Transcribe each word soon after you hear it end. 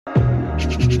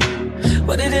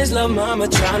What it is, love mama,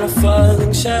 trying to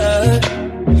fall shut,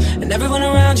 and everyone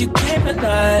around you can't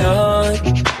rely on.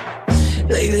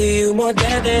 Lately you more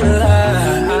dead than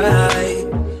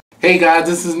alive. Hey guys,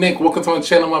 this is Nick. Welcome to my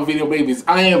channel, my video babies.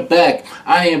 I am back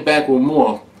with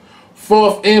more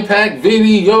Fourth Impact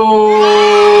videos.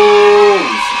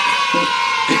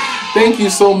 Thank you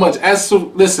so much.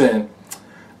 Listen,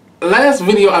 last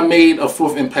video I made of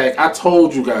Fourth Impact, I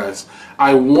told you guys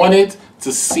I wanted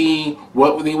to see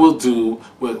what they will do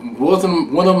with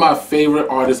one of my favorite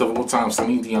artists of all time,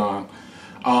 Celine Dion.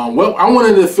 Well, I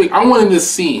wanted to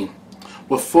see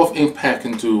what Fourth Impact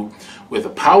can do with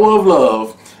The Power of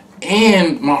Love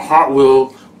and My Heart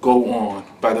Will Go On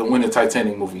by the Winter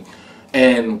Titanic movie.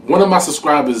 And one of my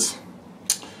subscribers,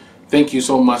 thank you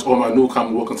so much, or my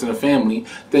newcomer, welcome to the family,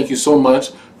 thank you so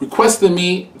much, requested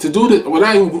me to do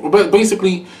this,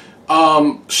 basically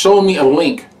showed me a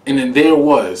link, and then there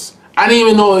was. I didn't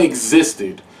even know it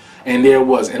existed, and there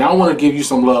was. And I want to give you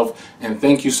some love, and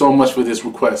thank you so much for this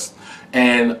request.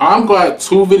 And I'm got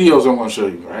two videos I'm going to show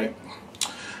you, right?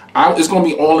 It's going to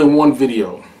be all in one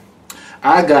video.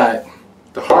 I got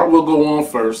The Heart Will Go On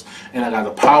first, and I got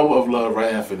The Power of Love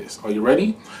right after this. Are you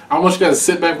ready? I want you guys to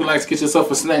sit back, relax, get yourself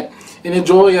a snack, and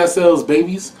enjoy yourselves,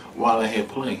 babies, while I hit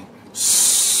play.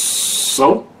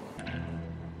 So,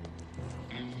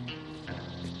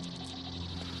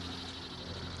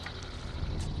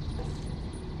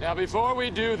 now before we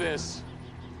do this,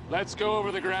 let's go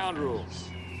over the ground rules.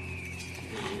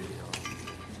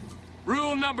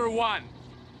 Rule number 1.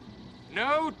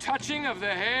 No touching of the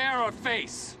hair or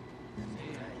face.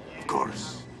 of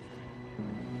course.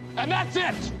 And that's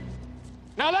it!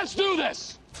 Now let's do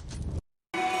this!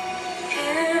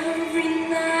 Every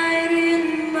night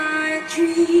in my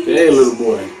dreams, Hey, little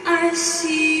boy. I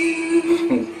see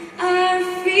you, I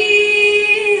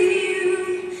feel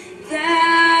you.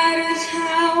 That is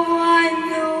how I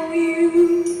know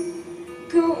you.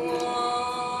 Go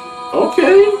on.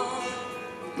 Okay.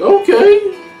 Okay.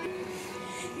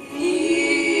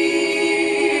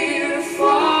 Near,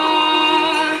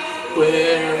 far,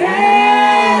 Wherever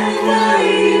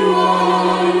you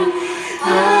are, I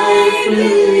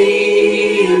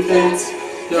believe that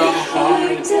your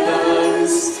heart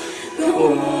does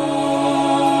go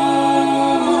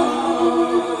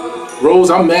on. Rose,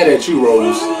 I'm mad at you,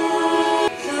 Rose.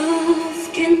 Love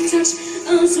can touch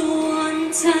us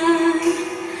one time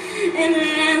and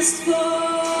last for a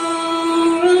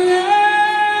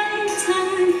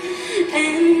lifetime.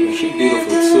 And She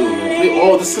beautiful too,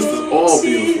 man. The sisters all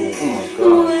beautiful.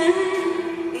 Oh my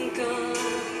God.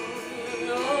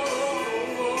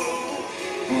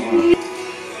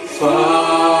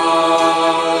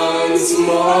 Once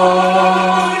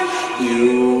more,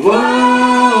 you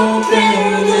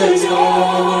open the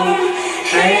door,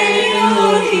 and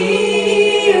you're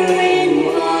here in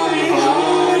my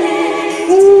heart.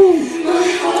 my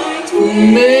heart will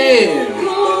Man,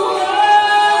 go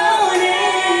on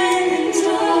and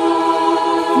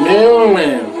on.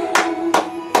 Maryland.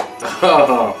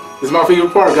 This is my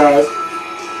favorite part, guys.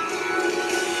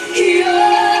 You're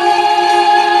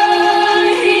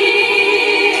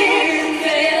here,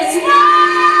 there's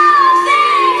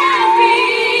nothing I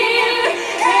fear,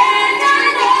 and I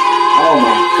know. Oh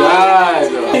my God.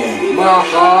 My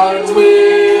heart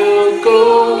will go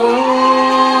on.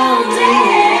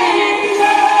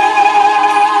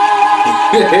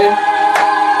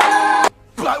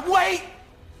 But wait,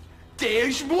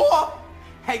 there's more.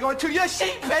 Hang on to your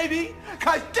seat, baby,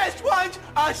 cause this one's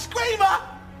a screamer.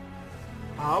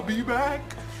 I'll be back.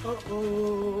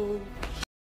 Uh-oh.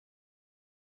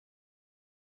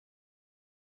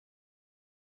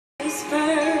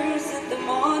 Whispers in the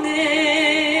morning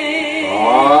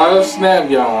Oh, snap,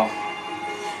 y'all.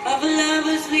 of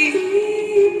lovers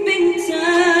sleeping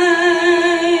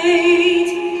tight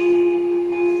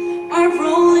are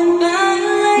rolling by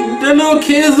like The little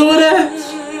kids over there?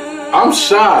 I'm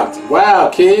shocked. Wow,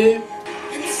 kid.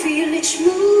 and feel each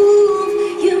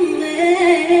move you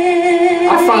make.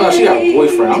 I found out she got a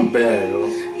boyfriend. I'm bad, yo.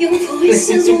 Your voice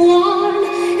is warm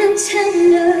and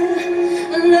tender,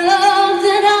 a love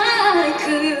that I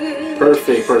could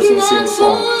Perfect person to sing the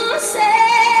song. never say.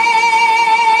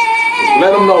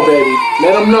 Let them know, baby.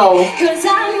 Let them know. Cause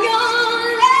I'm your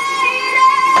lady.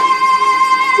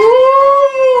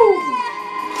 Woo!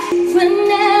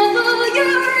 Whenever you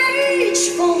reach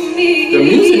for me, The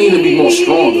music need to be more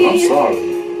stronger. I'm sorry.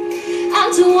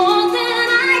 I'll do all that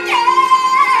I can.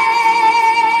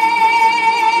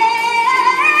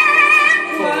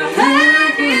 We're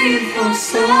hungry for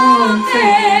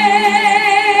something.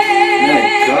 My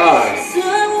God.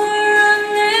 Somewhere I've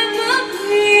never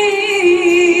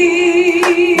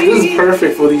been.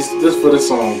 perfect for this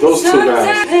song. Those two guys.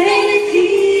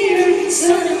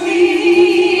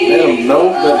 Let them know,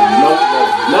 let them know,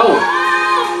 let them know.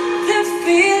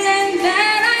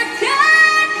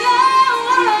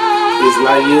 It's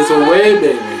light years away,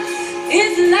 baby.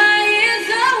 It's light years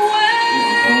away.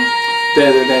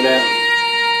 Da-da-da-da.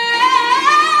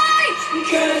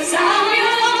 Cause I'm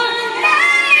your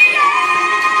lady.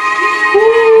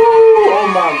 Ooh, oh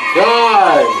my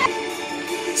God.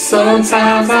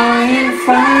 Sometimes I am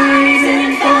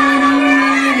frightened, but I'm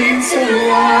ready to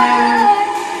ride.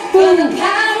 For the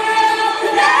power of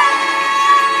love.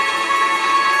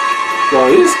 Yo,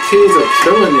 these kids are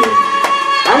killing it.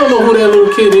 I don't know who that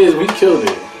little kid is. We killed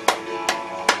it.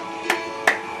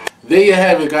 There you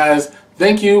have it, guys.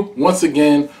 Thank you once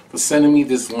again for sending me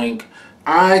this link.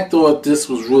 I thought this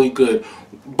was really good.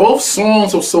 Both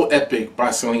songs are so epic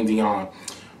by Celine Dion.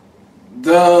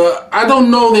 I don't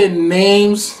know their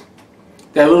names.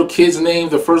 That little kid's name.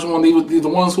 The first one, they were the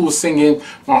ones who were singing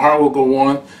 "My Heart Will Go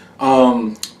On."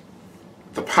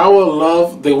 The Power of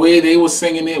Love. The way they were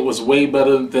singing it was way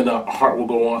better than "A Heart Will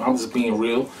Go On." I'm just being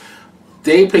real.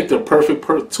 They picked the perfect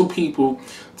two people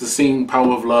to sing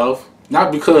 "Power of Love."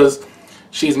 Not because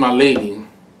she's my lady,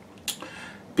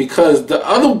 because the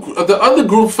other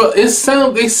group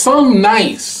they sung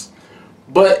nice,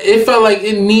 but it felt like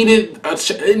it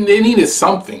needed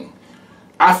something.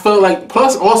 I felt like,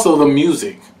 plus also the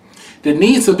music, there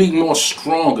needs to be more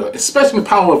stronger, especially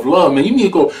 "Power of Love." Man, you need to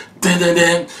go dun dun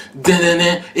dun dun dun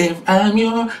dun. If I'm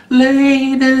your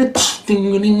lady, you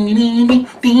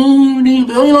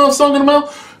know what I'm talking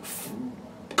about?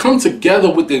 Come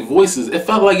together with their voices. It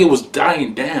felt like it was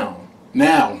dying down.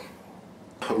 Now,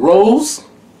 Rose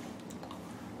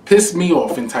pissed me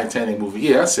off in Titanic movie.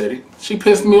 Yeah, I said it. She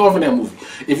pissed me off in that movie.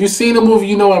 If you've seen the movie,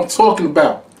 you know what I'm talking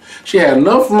about. She had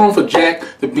enough room for Jack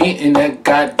to be in that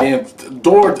goddamn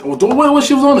door. When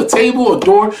she was on the table or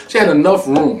door, she had enough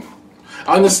room.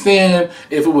 I understand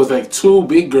if it was like two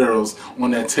big girls on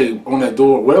that table, on that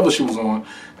door, whatever she was on,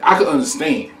 I could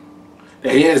understand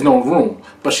that he has no room.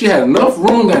 But she had enough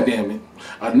room, goddammit.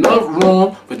 Enough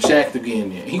room for Jack to be in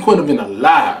there. He couldn't have been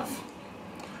alive.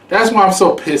 That's why I'm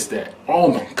so pissed at. Oh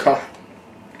my God.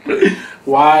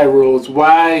 Why, Rose?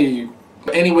 Why?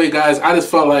 But anyway, guys, I just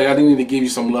felt like I needed to give you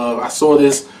some love. I saw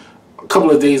this a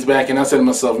couple of days back and I said to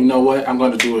myself, you know what? I'm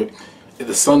going to do it. If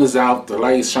the sun is out, the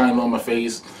light is shining on my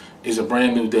face. It's a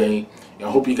brand new day. I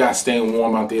hope you guys staying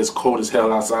warm out there. It's cold as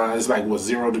hell outside. It's like, what,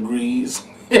 0 degrees?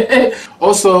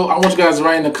 Also, I want you guys to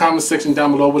write in the comment section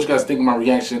down below what you guys think of my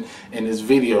reaction in this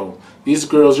video. These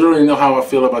girls, you already know how I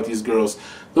feel about these girls.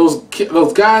 Those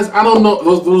guys, I don't know,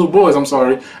 those boys, I'm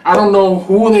sorry. I don't know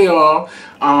who they are.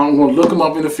 I'm going to look them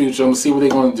up in the future. I'm going to see what they're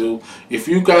going to do. If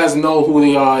you guys know who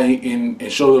they are and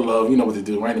show the love, you know what to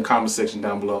do. Write in the comment section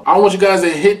down below. I want you guys to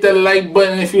hit that like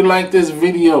button if you like this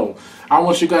video. I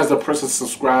want you guys to press the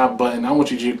subscribe button. I want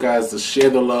you guys to share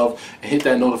the love and hit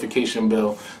that notification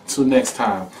bell. Till next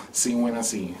time. See you when I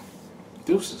see you.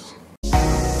 Deuces.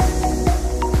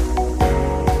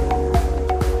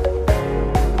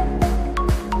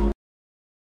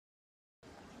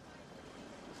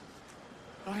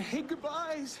 I hate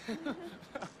goodbyes.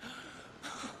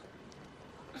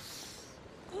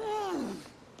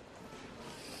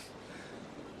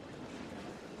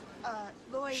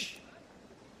 Lloyd.